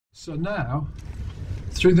So now,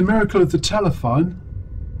 through the miracle of the telephone,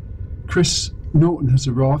 Chris Norton has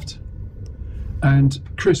arrived. And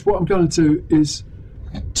Chris, what I'm going to do is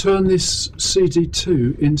turn this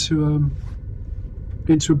CD2 into a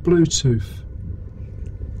Bluetooth.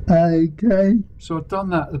 Okay. So I've done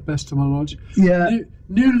that to the best of my knowledge. Yeah.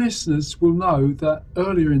 New listeners will know that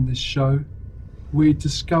earlier in this show, we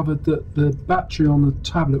discovered that the battery on the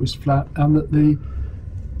tablet was flat and that the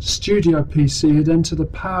studio PC had entered a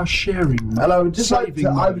power sharing mode. And I would just like to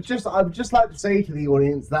say to the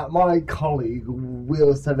audience that my colleague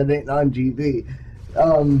Will789GB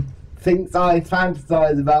thinks I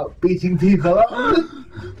fantasize about beating people up.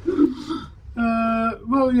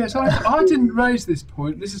 Well, yes, I didn't raise this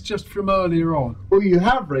point. This is just from earlier on. Well, you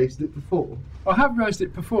have raised it before. I have raised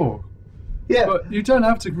it before. Yeah. But you don't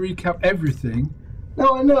have to recap everything.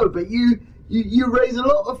 No, I know, but you raise a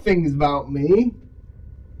lot of things about me.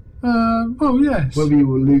 Well, yes. Whether you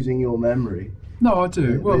were losing your memory. No, I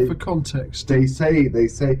do. For context. They say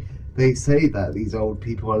that these old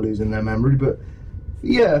people are losing their memory, but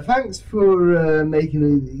yeah, thanks for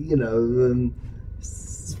making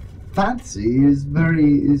fantasy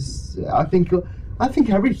I think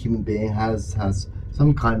every human being has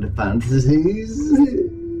some kind of fantasies.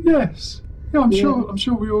 Yes. Yeah, I'm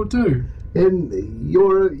sure we all do. And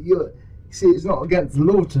you're see, it's not against the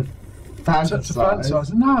law to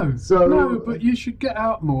fantasize. No, but you should get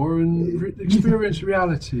out more and experience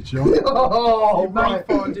reality, John. Oh, you may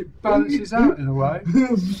find it balances out in a way.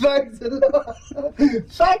 Thanks a lot.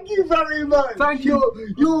 Thank you very much. Thank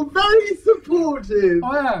you. You're very supportive.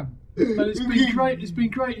 I am, and it's been great. It's been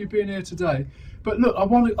great you being here today. But look, I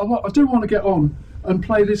do want to get on and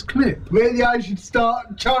play this clip. Maybe I should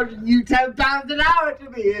start charging you £10 an hour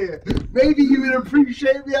to be here. Maybe you would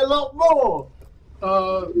appreciate me a lot more.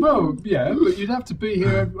 Well, yeah, but you'd have to be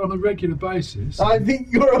here on a regular basis. I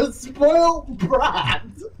think you're a spoiled brat.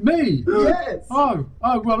 Me? Yes. Oh,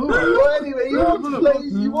 well, all right. Well, anyway, you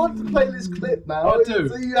want to play this clip now. I do.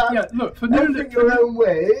 So you have look, for your own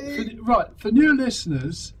way. For new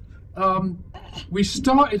listeners, we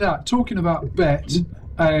started out talking about BETT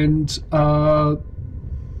and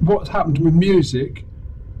what happened with music,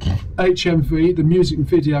 HMV, the Music and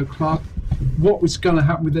Video Club, what was going to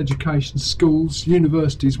happen with education, schools,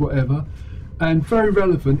 universities, whatever. And very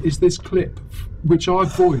relevant is this clip, which I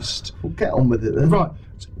voiced. We'll get on with it then. Right.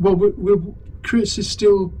 Well, Chris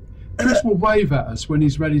will wave at us when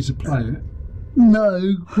he's ready to play it.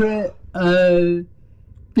 No, Chris,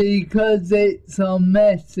 because it's on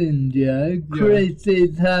Messenger, Chris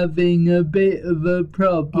is having a bit of a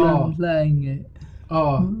problem playing it.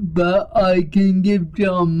 But I can give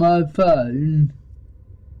John my phone.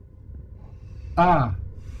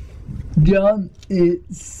 John,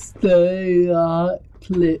 it's the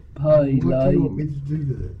clip highlight. What do you want me to do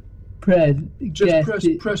with it?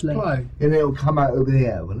 Press play. And it'll come out over the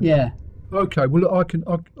air, will it? Yeah. Okay, well look,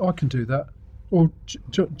 I can do that. Or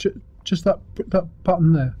just that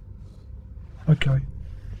button there. Okay.